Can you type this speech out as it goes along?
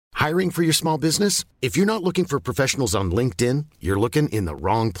Hiring for your small business? If you're not looking for professionals on LinkedIn, you're looking in the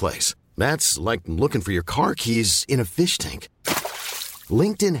wrong place. That's like looking for your car keys in a fish tank.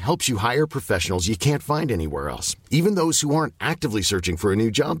 LinkedIn helps you hire professionals you can't find anywhere else, even those who aren't actively searching for a new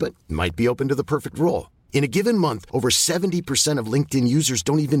job but might be open to the perfect role. In a given month, over 70% of LinkedIn users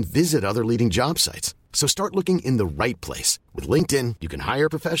don't even visit other leading job sites. So start looking in the right place. With LinkedIn, you can hire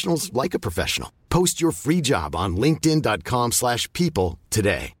professionals like a professional. Post your free job on linkedin.com/people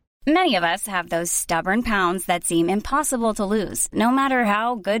today. Many of us have those stubborn pounds that seem impossible to lose, no matter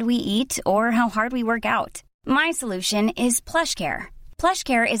how good we eat or how hard we work out. My solution is PlushCare.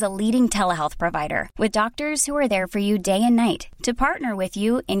 PlushCare is a leading telehealth provider with doctors who are there for you day and night to partner with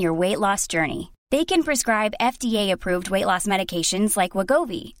you in your weight loss journey. They can prescribe FDA-approved weight loss medications like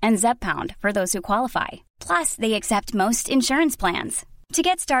Wegovy and Zepbound for those who qualify. Plus, they accept most insurance plans. To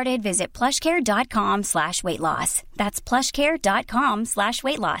get started, visit plushcare.com/weightloss. That's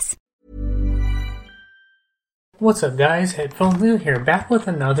plushcare.com/weightloss. What's up, guys? Headphones Lou here, back with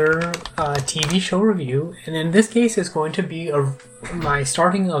another TV show review, and in this case it's going to be my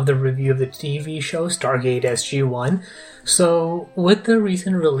starting of the review of the TV show Stargate SG-1. So, with the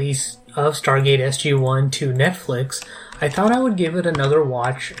recent release of Stargate SG-1 to Netflix, I thought I would give it another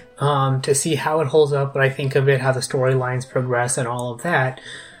watch to see how it holds up, what I think of it, how the storylines progress, and all of that.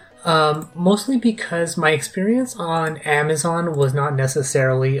 Mostly because my experience on Amazon was not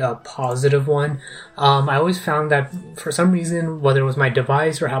necessarily a positive one. I always found that for some reason, whether it was my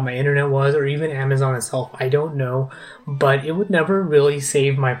device or how my internet was, or even Amazon itself, I don't know, but it would never really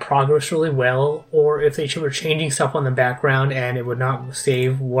save my progress really well, or if they were changing stuff on the background and it would not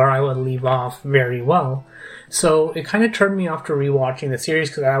save where I would leave off very well. So it kind of turned me off to rewatching the series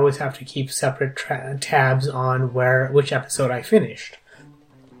because I always have to keep separate tabs on which episode I finished.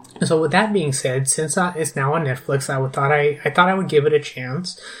 So with that being said, since it's now on Netflix, I thought I would give it a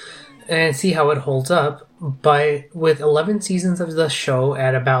chance and see how it holds up. But with 11 seasons of the show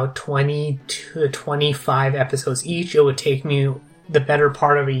at about 20 to 25 episodes each, it would take me the better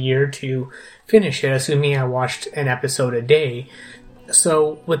part of a year to finish it, assuming I watched an episode a day.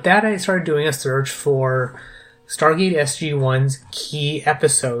 So with that, I started doing a search for Stargate SG-1's key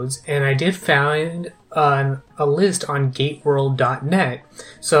episodes, and I did find a list on gateworld.net.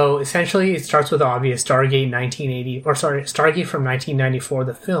 So essentially it starts with obvious Stargate from 1994,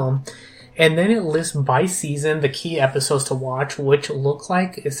 the film, and then it lists by season the key episodes to watch, which look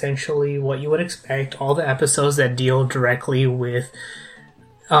like essentially what you would expect, all the episodes that deal directly with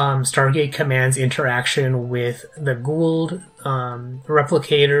Stargate Command's interaction with the Goa'uld,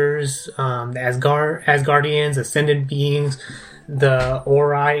 replicators, the Asgardians, ascended beings, the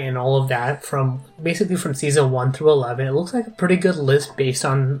Ori, and all of that from season 1 through 11. It looks like a pretty good list based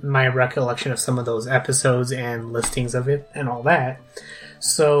on my recollection of some of those episodes and listings of it and all that.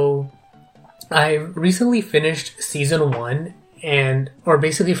 So I recently finished season 1,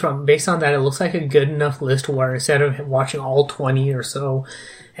 based on that, it looks like a good enough list where instead of watching all 20 or so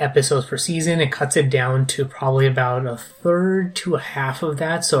episodes per season, it cuts it down to probably about a third to a half of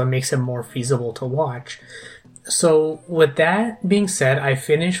that, so it makes it more feasible to watch. So with that being said, I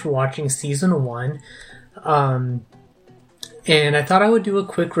finished watching season 1, and I thought I would do a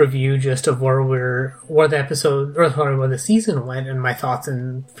quick review just of where the season went and my thoughts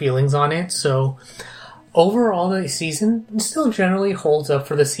and feelings on it. So overall, the season still generally holds up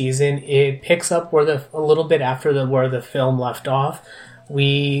for the season. It picks up a little bit after where the film left off.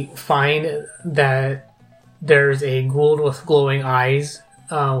 We find that there's a Goa'uld with glowing eyes,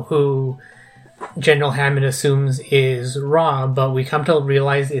 who General Hammond assumes is Ra, but we come to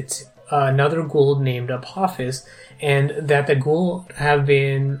realize it's another Goa'uld named Apophis, and that the Goa'uld have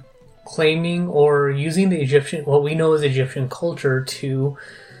been claiming or using what we know as Egyptian culture to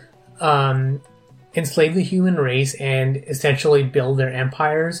enslave the human race and essentially build their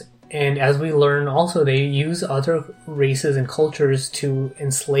empires. And as we learn also, they use other races and cultures to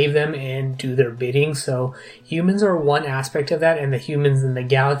enslave them and do their bidding. So humans are one aspect of that, and the humans in the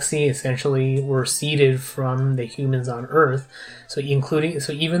galaxy essentially were seeded from the humans on Earth. So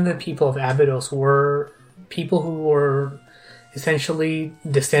even the people of Abydos were people who were essentially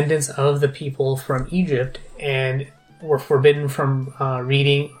descendants of the people from Egypt and were forbidden from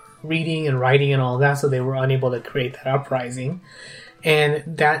reading and writing and all that, so they were unable to create that uprising. And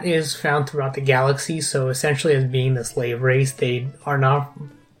that is found throughout the galaxy, so essentially as being the slave race, they are not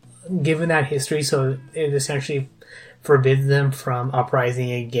given that history, so it essentially forbids them from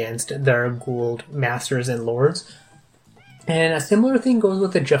uprising against their Goa'uld masters and lords. And a similar thing goes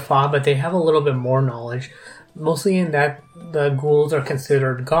with the Jaffa, but they have a little bit more knowledge, mostly in that the Goa'ulds are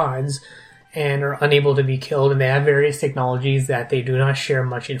considered gods, and are unable to be killed, and they have various technologies that they do not share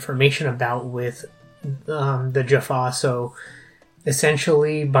much information about with the Jaffa. So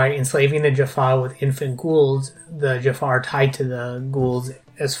essentially, by enslaving the Jaffa with infant ghouls, the Jaffa are tied to the ghouls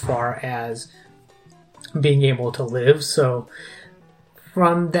as far as being able to live. So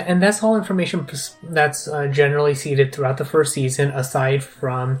from that, and that's all information that's generally seeded throughout the first season, aside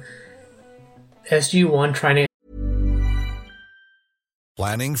from SG-1 trying to...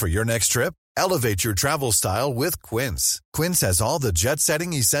 Planning for your next trip? Elevate your travel style with Quince. Quince has all the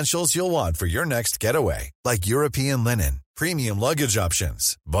jet-setting essentials you'll want for your next getaway, like European linen, premium luggage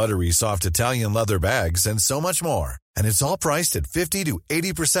options, buttery soft Italian leather bags, and so much more. And it's all priced at 50 to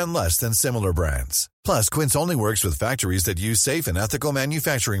 80% less than similar brands. Plus, Quince only works with factories that use safe and ethical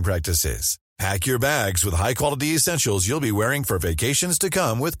manufacturing practices. Pack your bags with high-quality essentials you'll be wearing for vacations to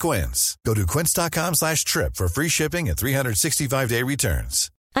come with Quince. Go to quince.com/trip for free shipping and 365-day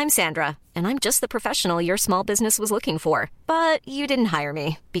returns. I'm Sandra, and I'm just the professional your small business was looking for. But you didn't hire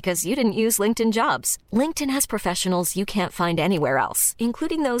me because you didn't use LinkedIn Jobs. LinkedIn has professionals you can't find anywhere else,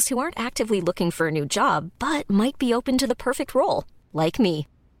 including those who aren't actively looking for a new job, but might be open to the perfect role, like me.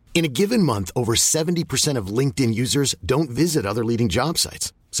 In a given month, over 70% of LinkedIn users don't visit other leading job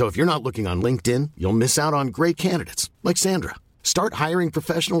sites. So if you're not looking on LinkedIn, you'll miss out on great candidates like Sandra. Start hiring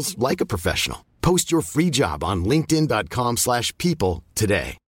professionals like a professional. Post your free job on linkedin.com/people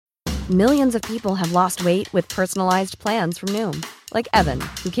today. Millions of people have lost weight with personalized plans from Noom. Like Evan,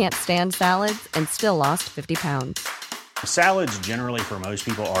 who can't stand salads and still lost 50 pounds. Salads generally for most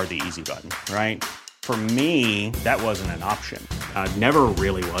people are the easy button, right? For me, that wasn't an option. I never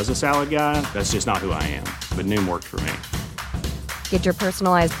really was a salad guy. That's just not who I am. But Noom worked for me. Get your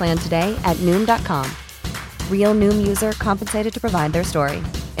personalized plan today at Noom.com. Real Noom user compensated to provide their story.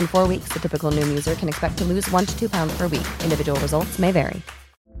 In 4 weeks, the typical Noom user can expect to lose 1 to 2 pounds per week. Individual results may vary.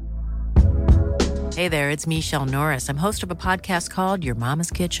 Hey there, it's Michelle Norris. I'm host of a podcast called Your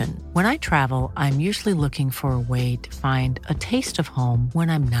Mama's Kitchen. When I travel, I'm usually looking for a way to find a taste of home when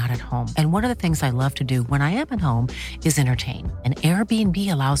I'm not at home. And one of the things I love to do when I am at home is entertain. And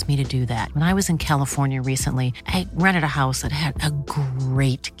Airbnb allows me to do that. When I was in California recently, I rented a house that had a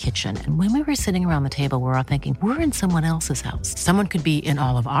great kitchen. And when we were sitting around the table, we were all thinking, we're in someone else's house. Someone could be in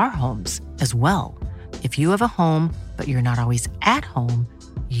all of our homes as well. If you have a home, but you're not always at home,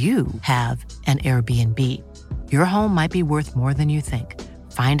 you have an Airbnb. Your home might be worth more than you think.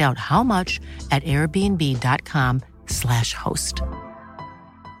 Find out how much at airbnb.com/host.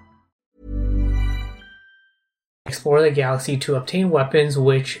 Explore the galaxy to obtain weapons,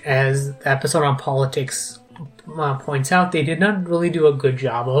 which, as the episode on politics points out, they did not really do a good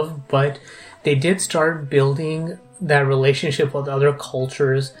job of, but they did start building that relationship with other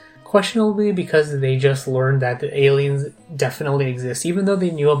cultures, questionably because they just learned that the aliens definitely exist. Even though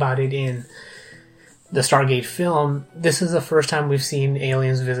they knew about it in the Stargate film, this is the first time we've seen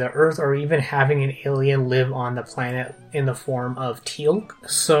aliens visit Earth, or even having an alien live on the planet in the form of Teal'c.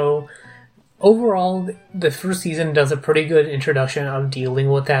 So overall, the first season does a pretty good introduction of dealing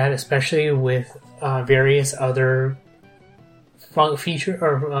with that, especially with various other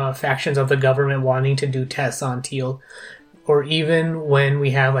factions of the government wanting to do tests on Teal'c. Or even when we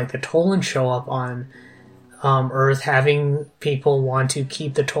have like the Tolan show up on Earth, having people want to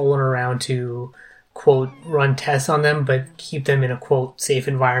keep the Tolan around to, quote, run tests on them, but keep them in a, quote, safe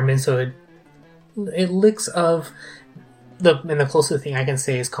environment. So it licks of and the closest thing I can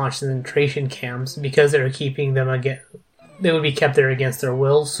say is concentration camps, because they're keeping them they would be kept there against their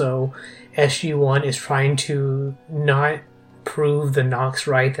will. So SG-1 is trying to not prove the Nox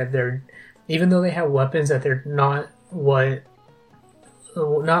right, that they're, even though they have weapons, that they're not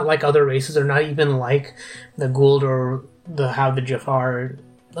like other races, or not even like the Gould or how the Jafar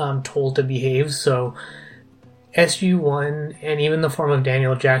are told to behave. So SG-1 and even the form of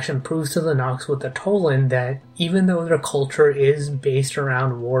Daniel Jackson proves to the Nox with the Tolan that even though their culture is based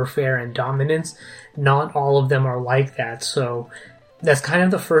around warfare and dominance, not all of them are like that. So that's kind of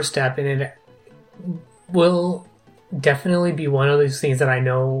the first step, and it will definitely be one of those things that I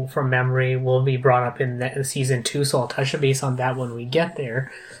know from memory will be brought up in season 2, so I'll touch base on that when we get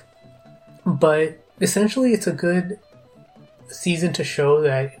there. But essentially, it's a good season to show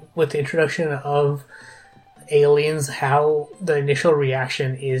that with the introduction of aliens, how the initial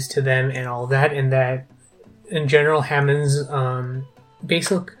reaction is to them and all that, and that in general, Hammond's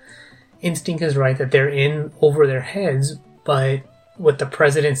basic instinct is right, that they're in over their heads, but with the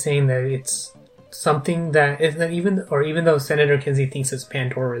president saying that it's something that is that even though Senator Kinsey thinks it's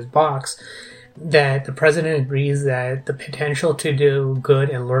Pandora's box, that the president agrees that the potential to do good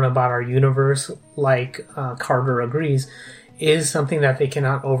and learn about our universe, like Carter agrees, is something that they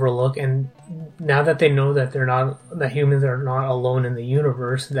cannot overlook, and now that they know that that humans are not alone in the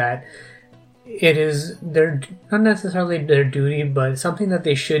universe, that it is not necessarily their duty, but something that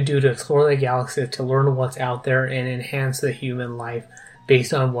they should do to explore the galaxy, to learn what's out there and enhance the human life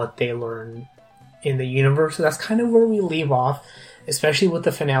based on what they learn in the universe. So that's kind of where we leave off, especially with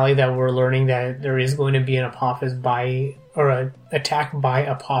the finale, that we're learning that there is going to be an attack by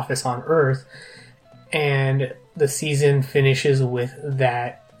Apophis on Earth, and the season finishes with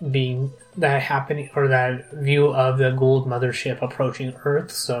that happening, or that view of the Gould mothership approaching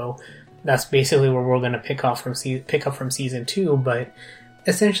Earth. So that's basically where we're going to pick up from season 2. But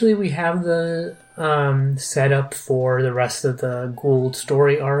essentially, we have the setup for the rest of the Gould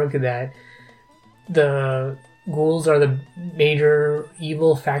story arc, that the Goulds are the major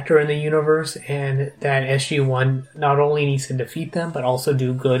evil factor in the universe, and that SG-1 not only needs to defeat them, but also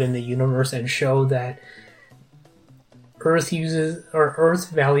do good in the universe and show that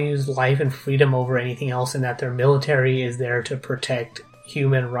Earth values life and freedom over anything else, and that their military is there to protect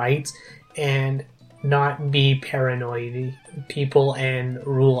human rights and not be paranoid people and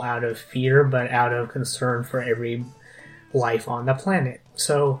rule out of fear, but out of concern for every life on the planet.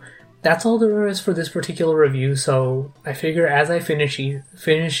 So that's all there is for this particular review. So I figure as I finish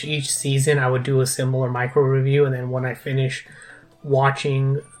each season, I would do a similar micro review, and then when I finish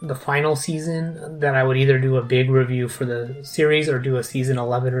watching the final season, that I would either do a big review for the series or do a season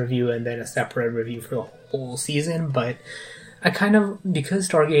 11 review and then a separate review for the whole season. But because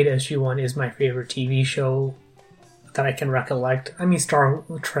Stargate SG-1 is my favorite TV show that I can recollect. I mean, Star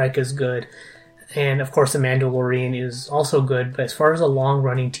Trek is good, and of course The Mandalorian is also good, but as far as a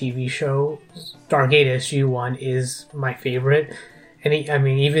long-running TV show, Stargate SG-1 is my favorite. And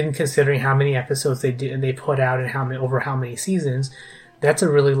even considering how many episodes they put out and over how many seasons, that's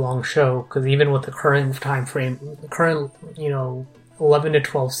a really long show. Because even with the current time frame, 11 to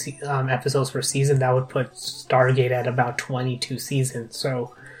 12 episodes per season, that would put Stargate at about 22 seasons.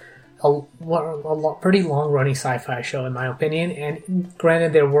 So a pretty long running sci-fi show in my opinion. And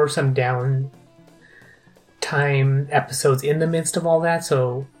granted, there were some downtime episodes in the midst of all that,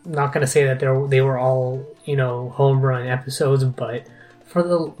 so I'm not going to say that they were all home run episodes, but for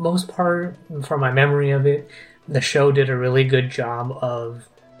the most part, from my memory of it, the show did a really good job of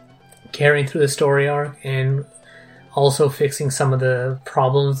carrying through the story arc and also fixing some of the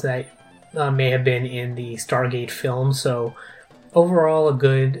problems that may have been in the Stargate film. So overall, a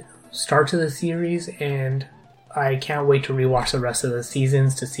good start to the series, and I can't wait to rewatch the rest of the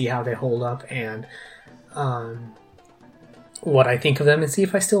seasons to see how they hold up and what I think of them, and see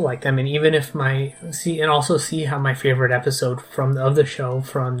if I still like them, and even if also see how my favorite episode of the show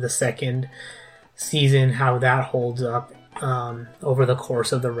from the second season, how that holds up over the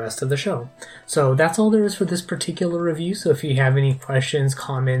course of the rest of the show. So that's all there is for this particular review. So if you have any questions,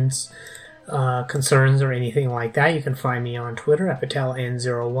 comments, concerns, or anything like that, you can find me on Twitter at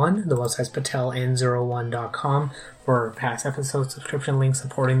PatelN01. The website's PatelN01.com for past episode subscription links,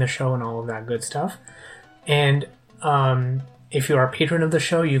 supporting the show, and all of that good stuff. And if you are a patron of the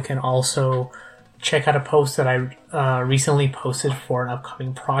show, you can also check out a post that I recently posted for an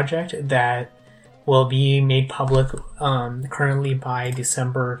upcoming project that will be made public currently by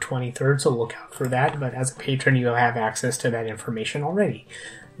December 23rd, so look out for that. But as a patron, you'll have access to that information already.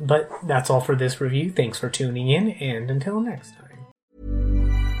 But that's all for this review. Thanks for tuning in, and until next time.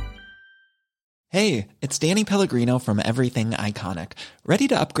 Hey, it's Danny Pellegrino from Everything Iconic. Ready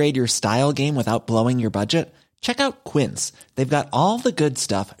to upgrade your style game without blowing your budget? Check out Quince. They've got all the good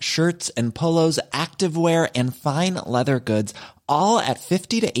stuff, shirts and polos, activewear, and fine leather goods, all at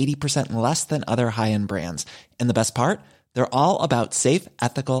 50 to 80% less than other high-end brands. And the best part? They're all about safe,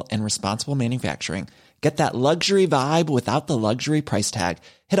 ethical, and responsible manufacturing. Get that luxury vibe without the luxury price tag.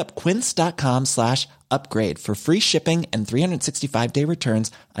 Hit up quince.com/upgrade for free shipping and 365-day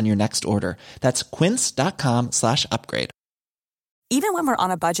returns on your next order. That's quince.com/upgrade. Even when we're on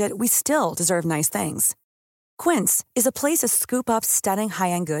a budget, we still deserve nice things. Quince is a place to scoop up stunning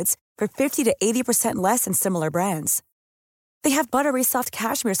high-end goods for 50 to 80% less than similar brands. They have buttery soft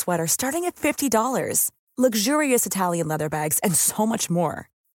cashmere sweaters starting at $50, luxurious Italian leather bags, and so much more.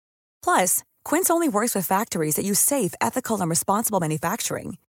 Plus, Quince only works with factories that use safe, ethical, and responsible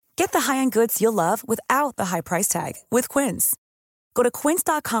manufacturing. Get the high-end goods you'll love without the high price tag with Quince. Go to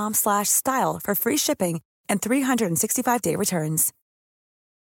quince.com/style for free shipping and 365-day returns.